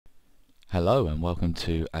Hello and welcome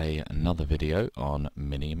to another video on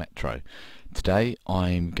Mini Metro. Today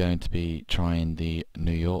I'm going to be trying the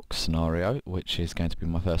New York scenario, which is going to be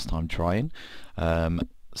my first time trying.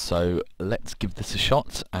 So let's give this a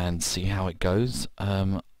shot and see how it goes.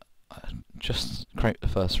 Just create the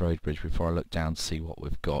first road bridge before I look down to see what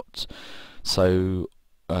we've got. So,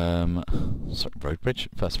 sorry, road bridge,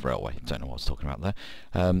 first railway, don't know what I was talking about there.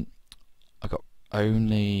 I've got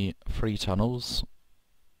only 3 tunnels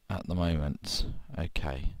at the moment.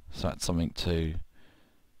 Okay, so that's something to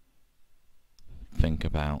think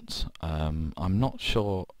about. I'm not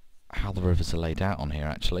sure how the rivers are laid out on here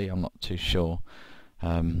actually. I'm not too sure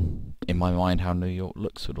in my mind how New York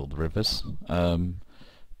looks with all the rivers,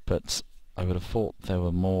 but I would have thought there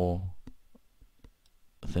were more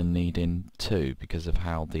than needing 2 because of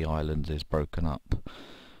how the island is broken up.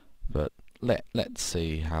 But let's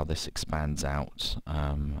see how this expands out,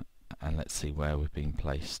 and let's see where we've been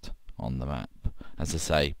placed on the map. As I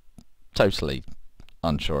say, totally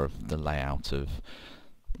unsure of the layout of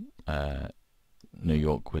New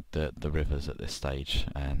York with the rivers at this stage,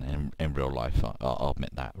 and in real life I'll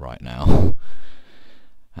admit that right now.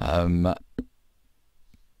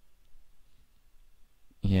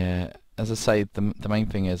 Yeah, as I say, the main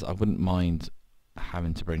thing is I wouldn't mind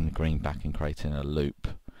having to bring the green back and creating a loop.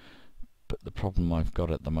 But the problem I've got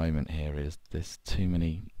at the moment here is there's too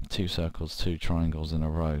many 2 circles, 2 triangles in a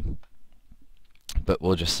row. But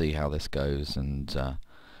we'll just see how this goes and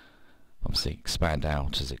obviously expand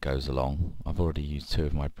out as it goes along. I've already used 2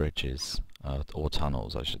 of my bridges, or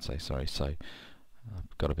tunnels I should say, sorry, so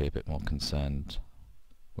I've got to be a bit more concerned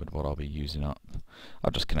with what I'll be using up.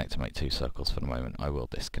 I'll just connect to make 2 circles for the moment. I will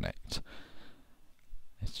disconnect.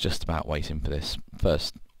 It's just about waiting for this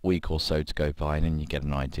first week or so to go by, and then you get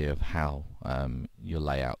an idea of how your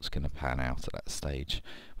layout's going to pan out at that stage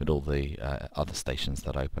with all the other stations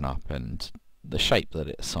that open up and the shape that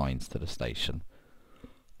it assigns to the station.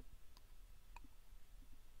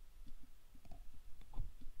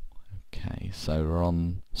 Okay, so we're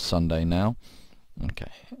on Sunday now.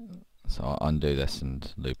 Okay, so I'll undo this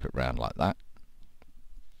and loop it round like that.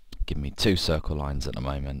 Give me 2 circle lines at the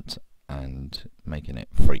moment and making it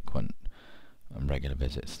frequent and regular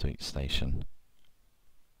visits to each station.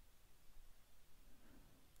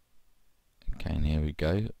 Okay, and here we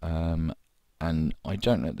go. And I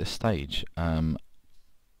don't know at this stage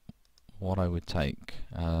what I would take.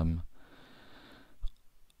 I'll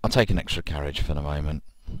take an extra carriage for the moment.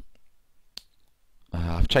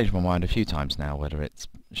 I've changed my mind a few times now whether it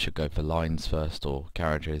should go for lines first or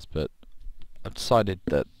carriages, but I've decided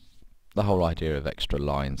that the whole idea of extra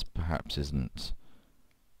lines perhaps isn't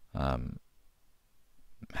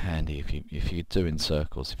handy if you're doing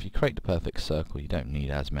circles. If you create the perfect circle, you don't need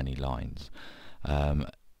as many lines.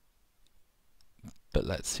 But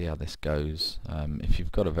let's see how this goes. If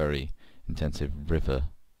you've got a very intensive river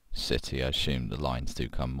city, I assume the lines do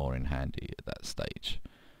come more in handy at that stage.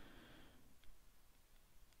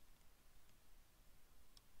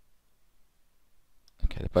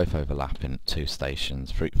 Okay, they're both overlapping at 2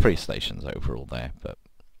 stations, 3 stations overall there, but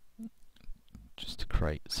just to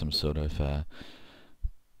create some sort of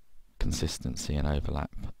consistency and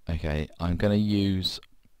overlap. Okay, I'm going to use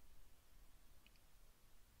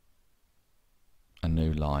a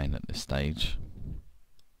new line at this stage.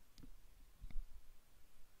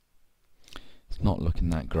 It's not looking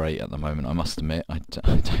that great at the moment, I must admit. I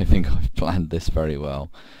don't think I've planned this very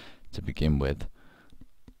well to begin with.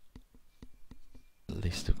 At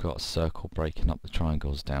least I've got a circle breaking up the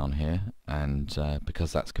triangles down here, and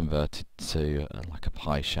because that's converted to like a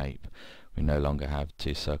pie shape, we no longer have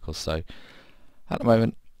 2 circles. So at the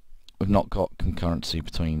moment we've not got concurrency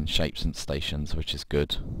between shapes and stations, which is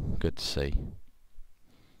good to see.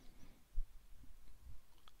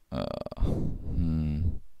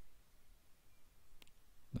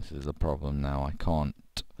 This is a problem now. I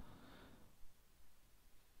can't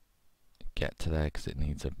get to there because it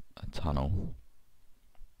needs a tunnel.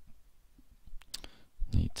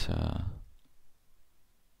 Need to...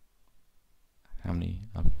 How many?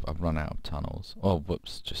 I've run out of tunnels. Oh,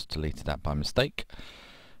 whoops, just deleted that by mistake.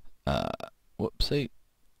 Whoopsie.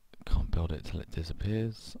 Can't build it till it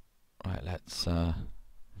disappears. Right, let's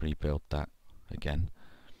rebuild that again.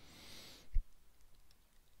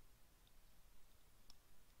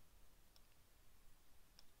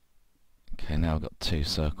 Okay, now I've got 2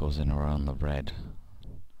 circles in around the red.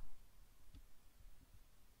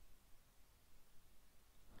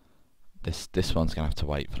 This one's going to have to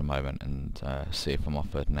wait for the moment and see if I'm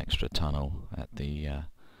offered an extra tunnel at the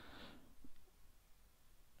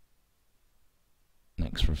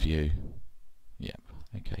next review. Yep,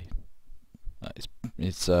 okay.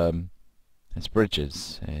 It's It's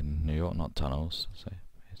bridges in New York, not tunnels, so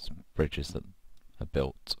it's bridges that are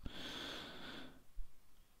built.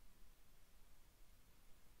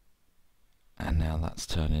 And now that's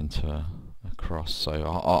turned into a cross, so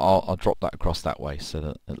I'll drop that across that way so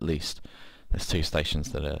that at least there's two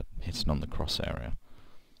stations that are hitting on the cross area.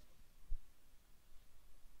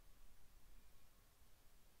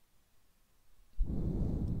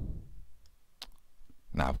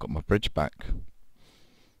 Now I've got my bridge back.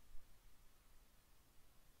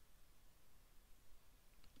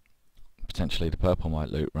 Potentially the purple might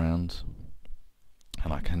loop round,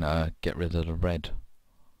 and I can get rid of the red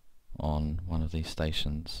on one of these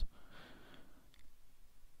stations.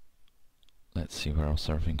 Let's see where else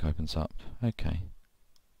everything opens up. Okay.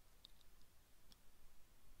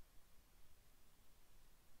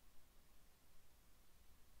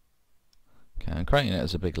 Okay, I'm creating it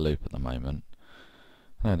as a big loop at the moment.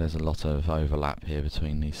 I know there's a lot of overlap here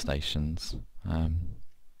between these stations.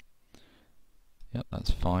 Yep,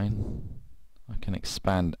 that's fine. I can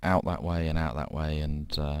expand out that way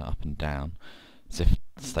and up and down. As if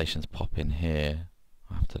the stations pop in here,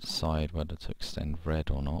 I have to decide whether to extend red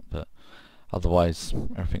or not, but otherwise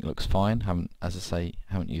everything looks fine. As I say,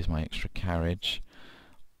 haven't used my extra carriage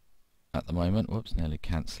at the moment. Whoops, nearly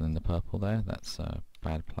cancelling the purple there. That's a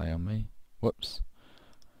bad play on me. Whoops.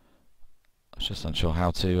 I was just unsure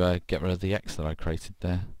how to get rid of the X that I created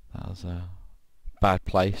there. That was a bad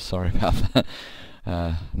play, sorry about that.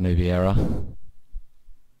 Newbie error.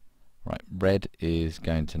 Right, red is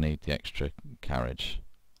going to need the extra carriage.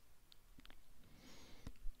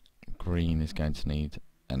 Green is going to need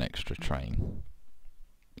an extra train.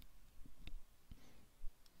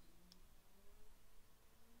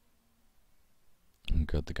 And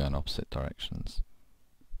good, they're going opposite directions.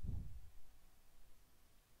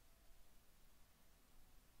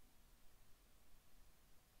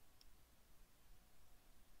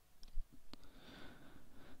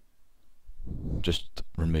 Just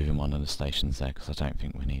removing one of the stations there because I don't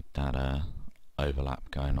think we need that overlap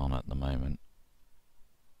going on at the moment.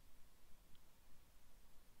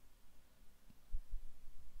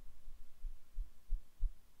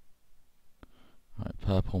 Right,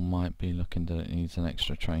 purple might be looking that it needs an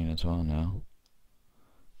extra train as well now.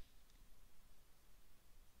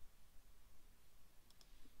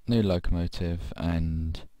 New locomotive,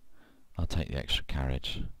 and I'll take the extra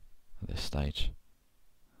carriage at this stage.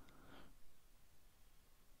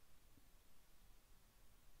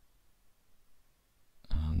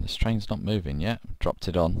 This train's not moving yet. Dropped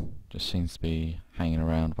it on. Just seems to be hanging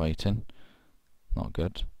around waiting. Not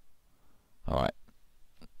good. Alright.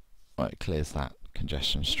 Right, clears that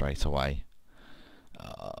congestion straight away.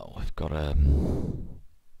 We've got another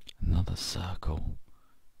circle.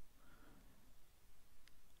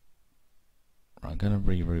 Right, I'm going to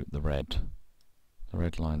reroute the red. The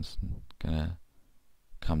red line's going to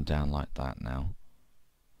come down like that now.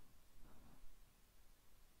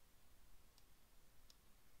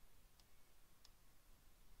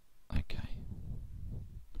 Okay.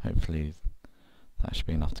 Hopefully that should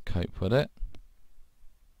be enough to cope with it.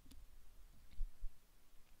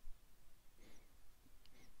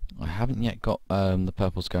 I haven't yet got the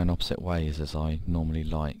purples going opposite ways as I normally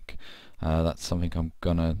like. That's something I'm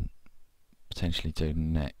gonna potentially do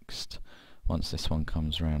next. Once this one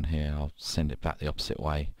comes around here, I'll send it back the opposite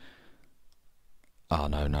way. Oh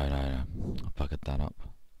no, I buggered that up.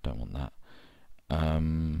 Don't want that.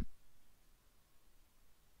 I'm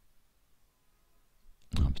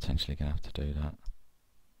potentially going to have to do that.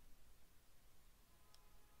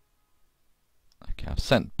 Okay, I've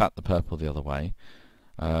sent back the purple the other way.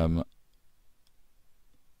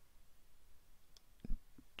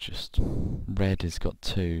 Just red has got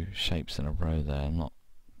two shapes in a row there. I'm not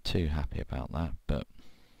too happy about that, but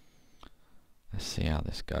let's see how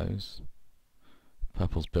this goes.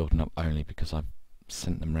 Purple's building up only because I've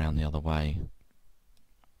sent them round the other way.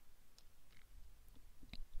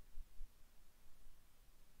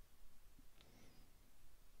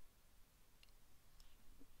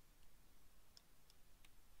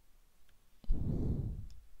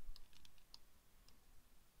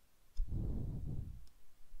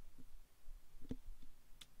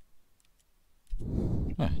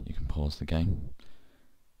 You can pause the game.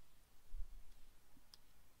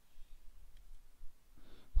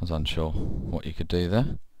 I was unsure what you could do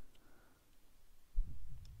there.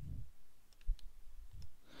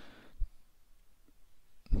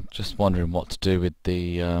 Just wondering what to do with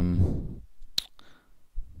the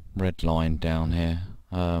red line down here.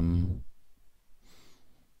 The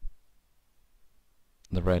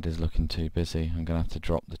red is looking too busy. I'm going to have to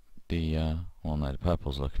drop well no, the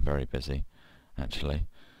purple's looking very busy actually.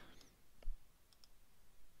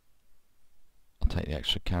 take the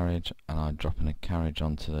extra carriage, and I'm dropping a carriage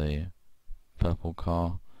onto the purple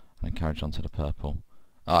car, and a carriage onto the purple.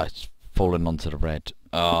 Ah, it's fallen onto the red.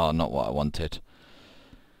 Ah, not what I wanted.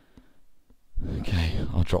 Okay,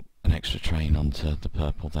 I'll drop an extra train onto the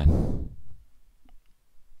purple then.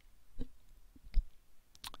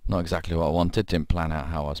 Not exactly what I wanted, didn't plan out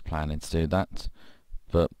how I was planning to do that,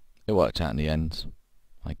 but it worked out in the end,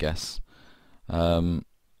 I guess. I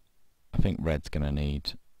think red's going to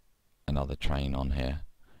need another train on here,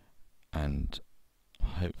 and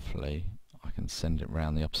hopefully I can send it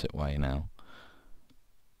round the opposite way now.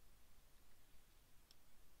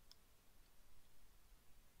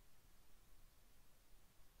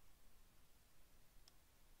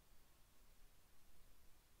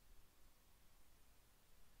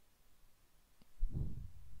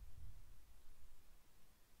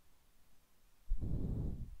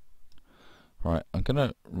 Right, I'm going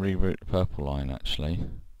to reroute the purple line actually.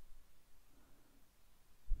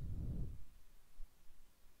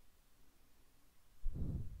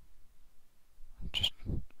 Just,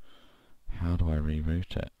 how do I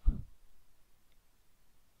reroute it?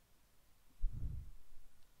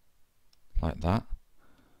 Like that?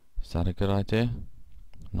 Is that a good idea?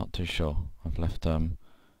 Not too sure. I've left that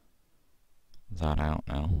out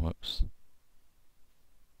now. Whoops.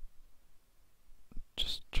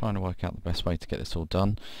 Just trying to work out the best way to get this all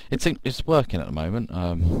done. It's working at the moment.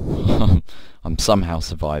 I'm somehow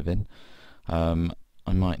surviving. I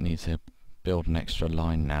might need to build an extra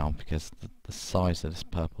line now because the size of this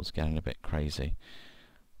purple's getting a bit crazy.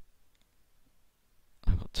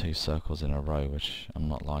 I've got 2 circles in a row which I'm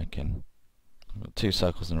not liking. I've got 2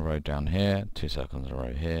 circles in a row down here, 2 circles in a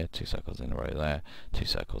row here, 2 circles in a row there, 2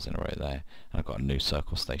 circles in a row there, and I've got a new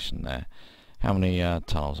circle station there. How many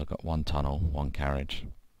tunnels? I've got 1 tunnel, 1 carriage.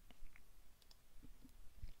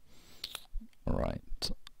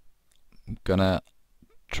 Right. I'm gonna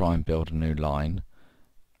try and build a new line,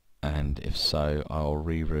 and if so, I'll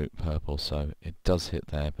reroute purple so it does hit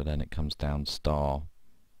there, but then it comes down star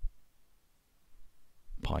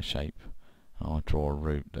pie shape. I'll draw a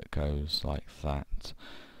route that goes like that.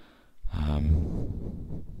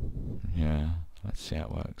 Yeah, let's see how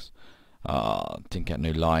it works. Didn't get a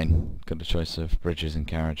new line. Got a choice of bridges and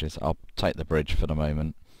carriages. I'll take the bridge for the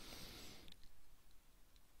moment.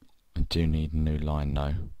 I do need a new line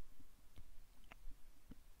though.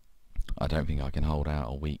 I don't think I can hold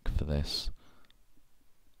out a week for this.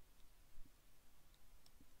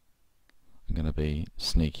 I'm going to be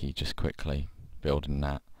sneaky just quickly building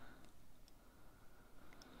that.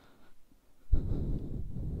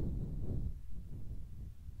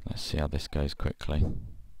 Let's see how this goes quickly.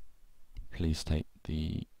 Please take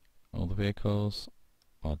all the vehicles.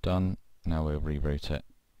 Well done. Now we'll reroute it.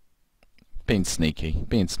 Being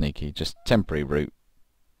sneaky, just temporary route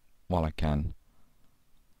while I can.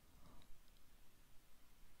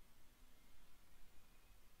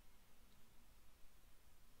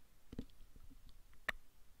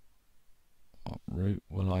 What route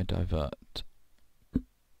will I divert? I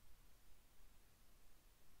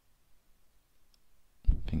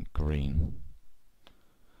think green.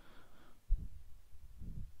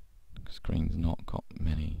 Because green's not got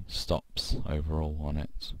many stops overall on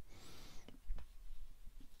it.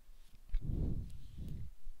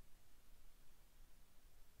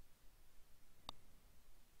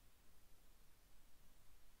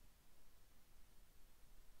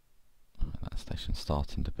 That station's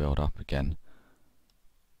starting to build up again.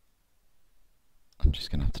 I'm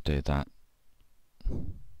just going to have to do that.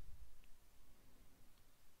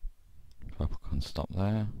 Purple can stop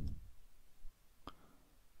there.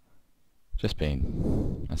 Just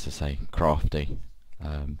being, as I say, crafty.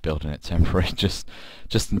 Building it temporary just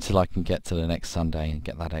until I can get to the next Sunday and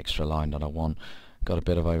get that extra line that I want. Got a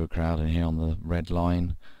bit of overcrowding here on the red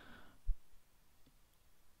line.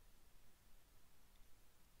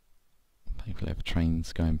 People have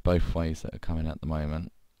trains going both ways that are coming at the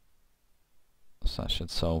moment, so that should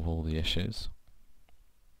solve all the issues.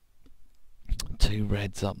 2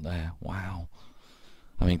 reds up there, wow.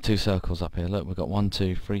 I mean 2 circles up here. Look, we've got 1,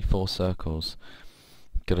 2, 3, 4 circles.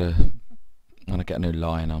 When I get a new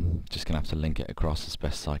line, I'm just going to have to link it across as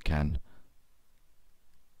best as I can.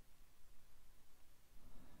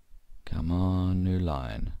 Come on, new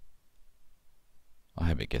line. I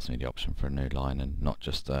hope it gives me the option for a new line and not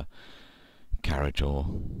just a carriage or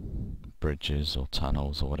bridges or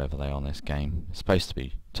tunnels or whatever they are on this game. It's supposed to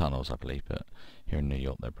be tunnels, I believe, but here in New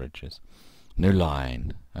York they're bridges. New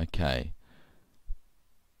line, okay.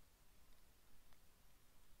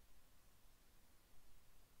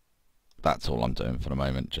 That's all I'm doing for the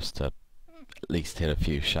moment, just to at least hit a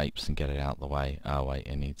few shapes and get it out the way. Oh wait,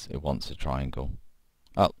 it wants a triangle.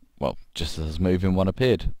 Oh, well, just as moving one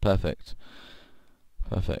appeared. Perfect.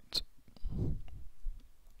 Perfect.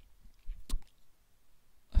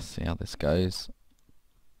 Let's see how this goes.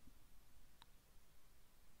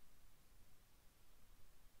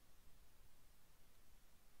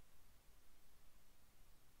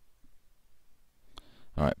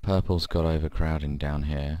 Alright, purple's got overcrowding down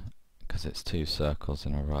here because it's 2 circles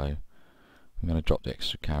in a row. I'm going to drop the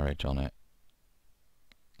extra carriage on it.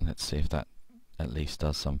 Let's see if that at least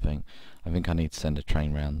does something. I think I need to send a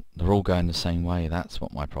train round. They're all going the same way, that's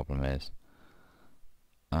what my problem is.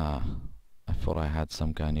 I thought I had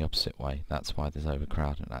some going the opposite way. That's why there's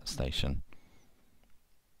overcrowding at that station.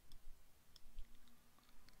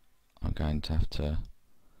 I'm going to have to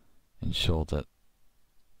ensure that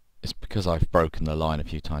it's because I've broken the line a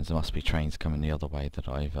few times. There must be trains coming the other way that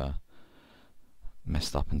I've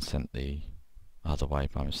messed up and sent the other way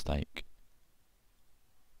by mistake.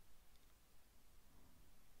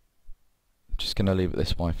 I'm just going to leave it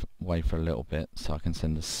this way for a little bit so I can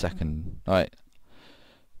send the second. Alright,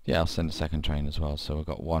 yeah, I'll send a second train as well. So we've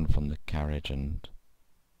got one from the carriage and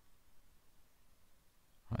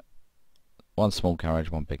one small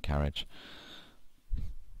carriage, one big carriage,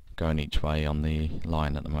 going each way on the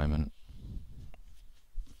line at the moment.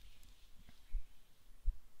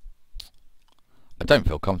 I don't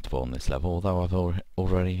feel comfortable on this level, although I've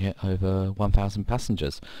already hit over 1,000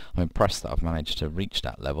 passengers. I'm impressed that I've managed to reach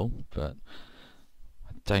that level, but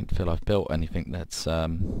I don't feel I've built anything that's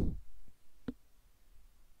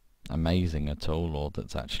amazing at all, or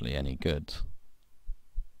that's actually any good.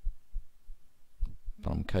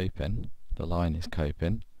 But I'm coping. The line is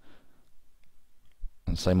coping.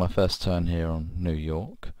 And so my first turn here on New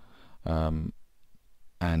York, and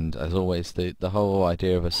as always the whole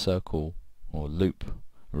idea of a circle or loop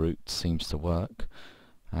route seems to work,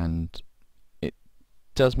 and it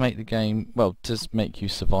does make the game, well, does make you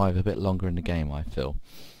survive a bit longer in the game, I feel.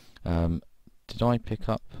 Did I pick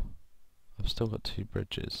up? I've still got 2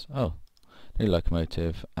 bridges. Oh, new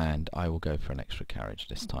locomotive, and I will go for an extra carriage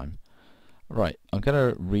this time. Right, I'm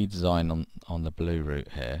going to redesign on the blue route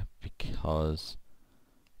here because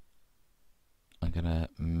I'm going to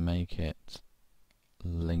make it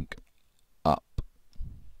link up.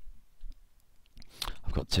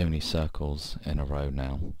 I've got too many circles in a row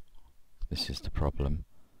now. This is the problem.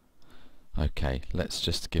 Okay, let's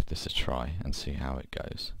just give this a try and see how it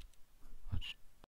goes. I'll